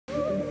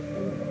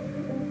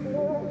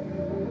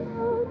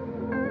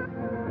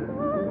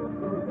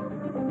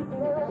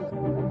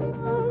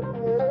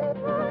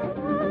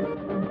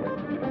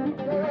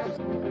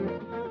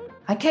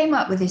came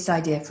up with this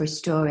idea for a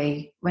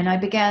story when I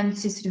began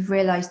to sort of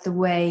realize the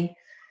way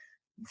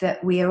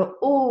that we are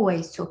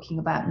always talking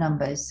about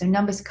numbers. So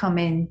numbers come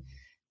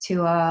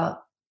into our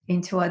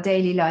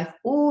daily life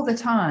all the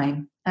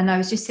time. And I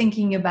was just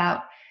thinking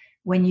about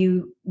when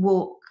you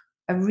walk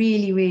a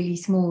really, really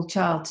small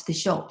child to the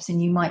shops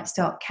and you might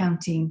start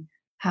counting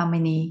how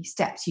many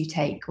steps you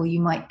take, or you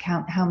might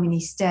count how many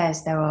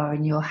stairs there are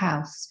in your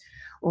house,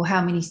 or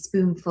how many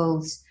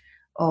spoonfuls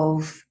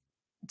of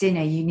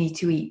dinner you need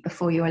to eat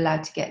before you're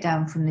allowed to get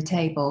down from the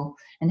table,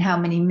 and how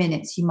many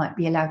minutes you might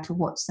be allowed to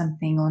watch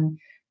something on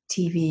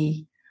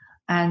TV.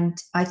 And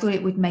I thought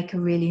it would make a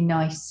really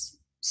nice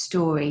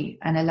story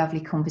and a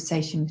lovely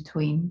conversation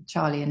between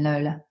Charlie and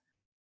Lola.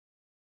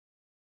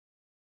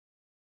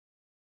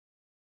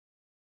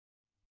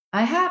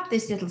 I have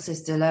this little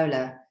sister,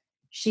 Lola.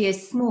 She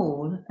is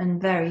small and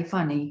very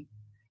funny.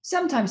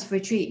 Sometimes for a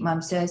treat,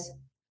 Mum says,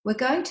 "We're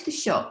going to the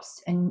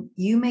shops and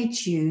you may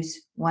choose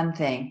one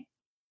thing."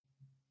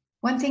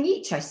 "One thing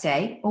each," I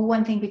say, "or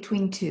one thing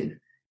between two?"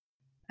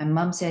 And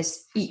Mum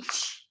says,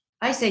 "Each."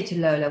 I say to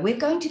Lola, "We're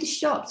going to the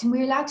shops and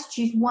we're allowed to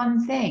choose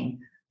one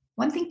thing."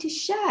 "One thing to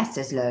share,"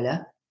 says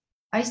Lola.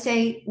 I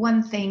say,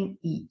 "One thing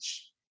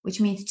each," which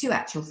means two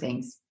actual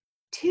things.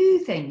 "Two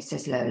things,"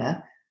 says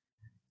Lola.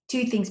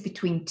 "Two things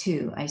between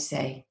two," I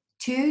say.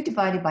 2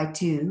 divided by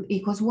 2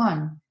 equals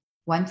 1.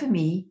 1 for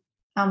me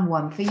and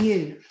 1 for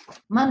you.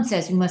 Mum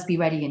says we must be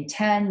ready in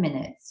 10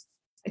 minutes.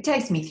 It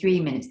takes me 3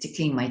 minutes to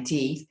clean my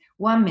teeth,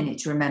 1 minute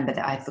to remember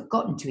that I've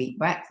forgotten to eat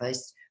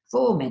breakfast,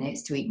 4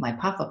 minutes to eat my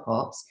Puffer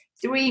Pops,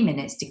 3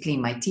 minutes to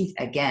clean my teeth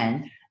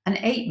again, and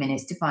 8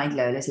 minutes to find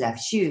Lola's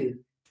left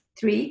shoe.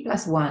 3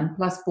 plus 1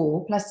 plus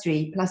 4 plus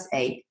 3 plus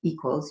 8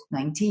 equals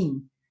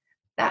 19.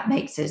 That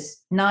makes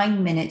us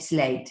 9 minutes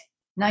late.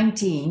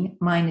 19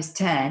 minus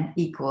 10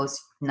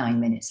 equals 9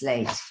 minutes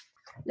late.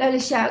 Lola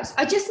shouts,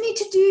 "I just need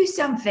to do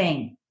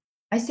something."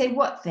 I say,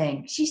 "What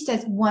thing?" She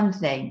says, "One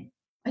thing."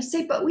 I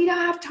say, "But we don't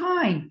have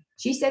time."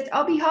 She says,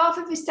 "I'll be half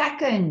of a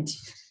second."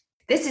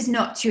 This is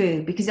not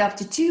true, because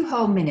after 2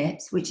 whole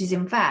minutes, which is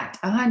in fact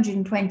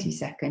 120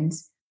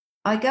 seconds,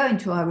 I go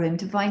into our room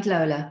to find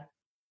Lola.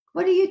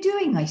 "What are you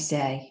doing?" I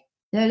say.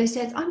 Lola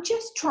says, "I'm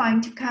just trying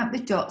to count the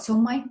dots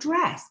on my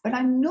dress, but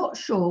I'm not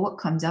sure what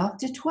comes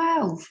after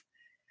 12.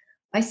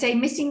 I say,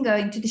 "Missing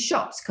going to the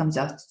shops comes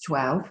after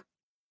 12.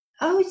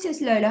 "Oh,"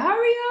 says Lola,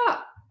 "hurry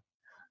up."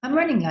 I'm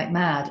running like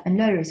mad, and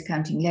Lola is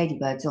counting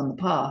ladybirds on the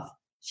path.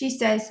 She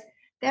says,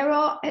 "There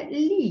are at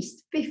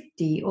least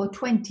 50 or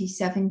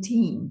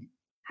 2017.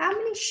 How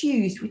many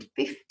shoes would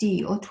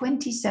 50 or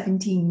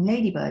 2017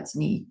 ladybirds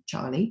need,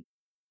 Charlie?"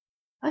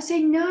 I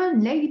say,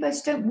 "None.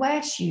 Ladybirds don't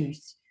wear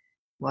shoes."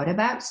 "What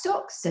about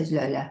socks?" says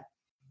Lola.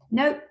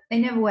 "Nope, they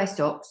never wear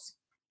socks."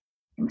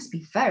 "It must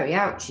be very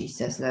ouchy,"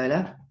 says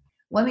Lola.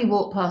 When we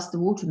walk past the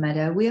water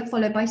meadow, we are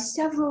followed by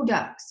several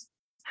ducks.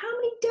 "How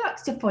many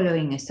ducks are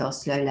following us?"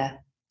 asks Lola.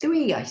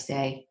 3, I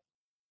say.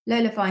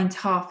 Lola finds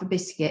half a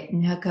biscuit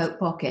in her coat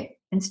pocket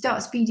and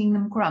starts feeding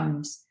them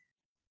crumbs.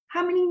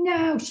 "How many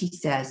now?" she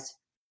says.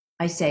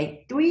 I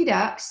say, 3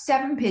 ducks,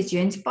 7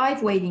 pigeons,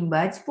 5 wading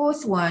birds, 4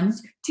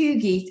 swans, 2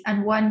 geese,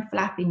 and 1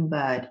 flapping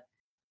bird.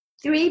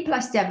 3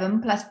 plus 7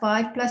 plus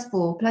 5 plus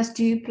 4 plus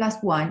 2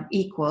 plus 1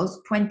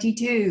 equals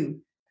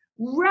 22.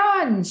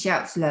 "Run!"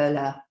 shouts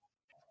Lola.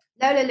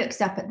 Lola looks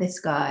up at the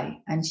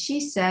sky and she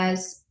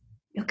says,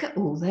 "Look at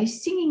all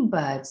those singing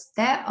birds.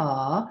 There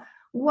are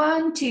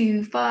 1,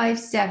 2, 5,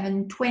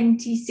 7,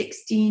 20,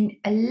 16,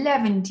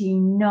 11,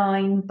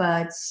 9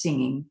 birds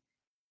singing."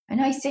 And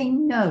I say,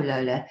 "No,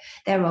 Lola,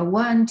 there are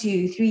 1,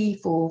 2, 3,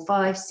 4,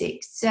 5,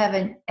 6,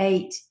 7,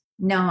 8,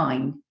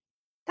 9.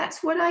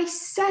 "That's what I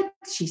said,"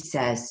 she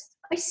says.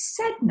 "I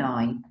said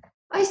 9.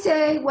 I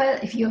say, "Well,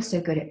 if you're so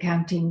good at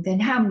counting, then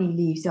how many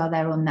leaves are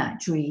there on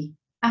that tree?"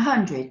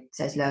 100,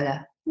 says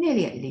Lola.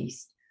 "Nearly at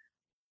least."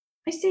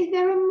 I say,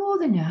 "There are more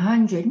than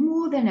 100,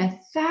 more than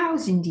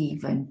 1,000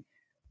 even."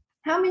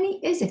 "How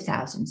many is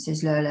 1,000,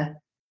 says Lola.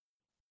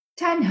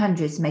 10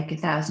 hundreds make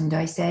 1,000,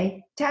 I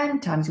say. 10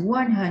 times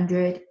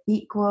 100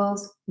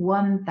 equals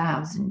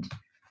 1,000.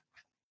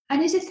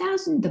 "And is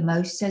 1,000 the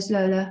most, says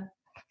Lola.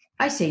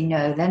 I say,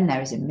 "No, then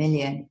there is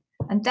 1,000,000,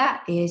 and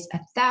that is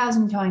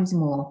 1,000 times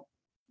more."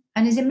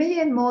 "And is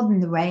 1,000,000 more than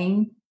the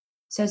rain?"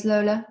 says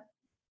Lola.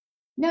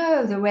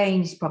 "No, the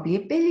rain is probably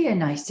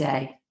 1,000,000,000, I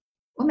say.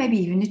 Or maybe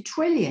even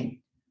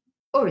 1,000,000,000,000.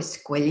 "Or a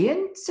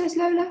squillion, says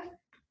Lola.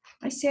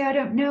 I say, "I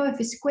don't know if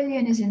a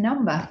squillion is a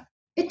number."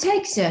 It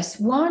takes us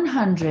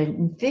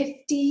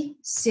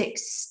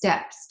 156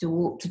 steps to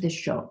walk to the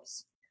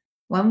shops.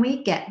 When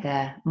we get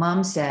there,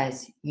 Mum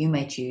says, "You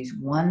may choose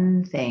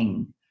one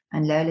thing."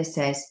 And Lola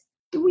says,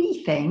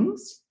 3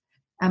 things.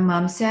 And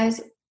Mum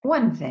says,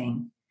 1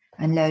 thing.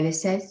 And Lola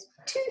says,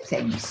 2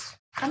 things.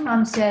 And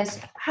Mum says,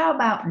 "How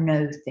about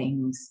no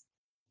things?"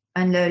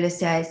 And Lola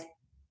says,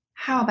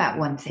 "How about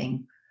 1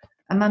 thing?"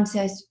 And Mum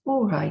says,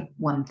 "All right,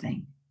 1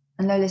 thing."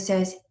 And Lola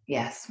says,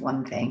 "Yes,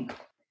 1 thing."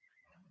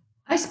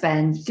 I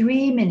spend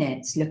 3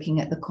 minutes looking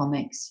at the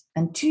comics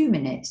and 2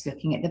 minutes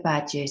looking at the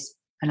badges,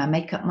 and I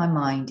make up my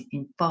mind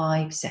in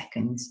 5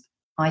 seconds.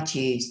 I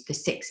choose the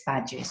 6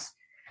 badges.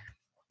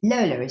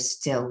 Lola is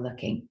still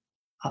looking.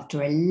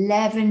 After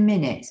 11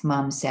 minutes,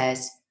 Mum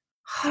says,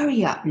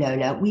 "Hurry up,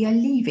 Lola, we are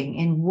leaving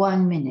in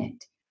 1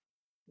 minute."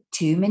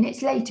 2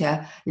 minutes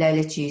later,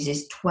 Lola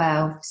chooses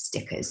 12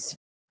 stickers.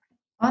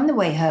 On the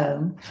way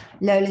home,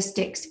 Lola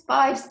sticks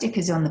 5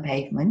 stickers on the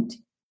pavement,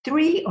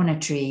 3 on a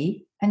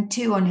tree, and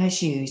 2 on her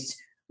shoes,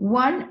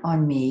 1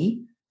 on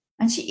me,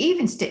 and she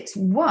even sticks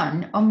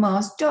 1 on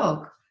Ma's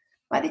dog.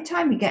 By the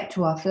time we get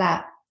to our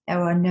flat,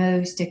 there are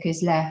no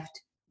stickers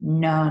left.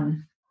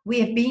 None. We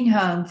have been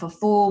home for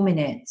 4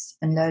 minutes,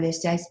 and Lola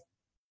says,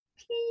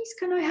 "Please,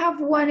 can I have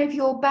 1 of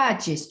your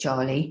badges,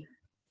 Charlie?"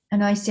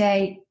 And I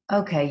say,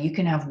 "Okay, you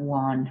can have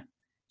 1.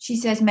 She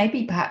says,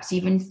 "Maybe perhaps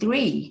even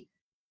 3.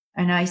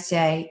 And I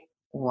say,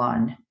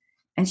 1.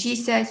 And she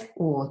says,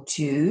 "Or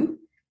 2.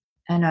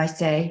 And I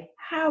say,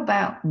 "How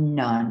about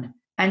none?"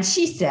 And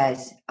she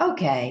says,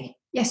 "Okay,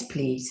 yes,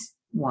 please,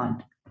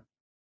 1.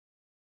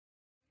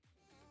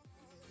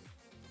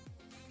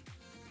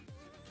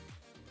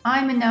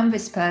 I'm a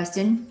numbers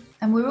person,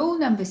 and we're all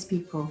numbers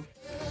people.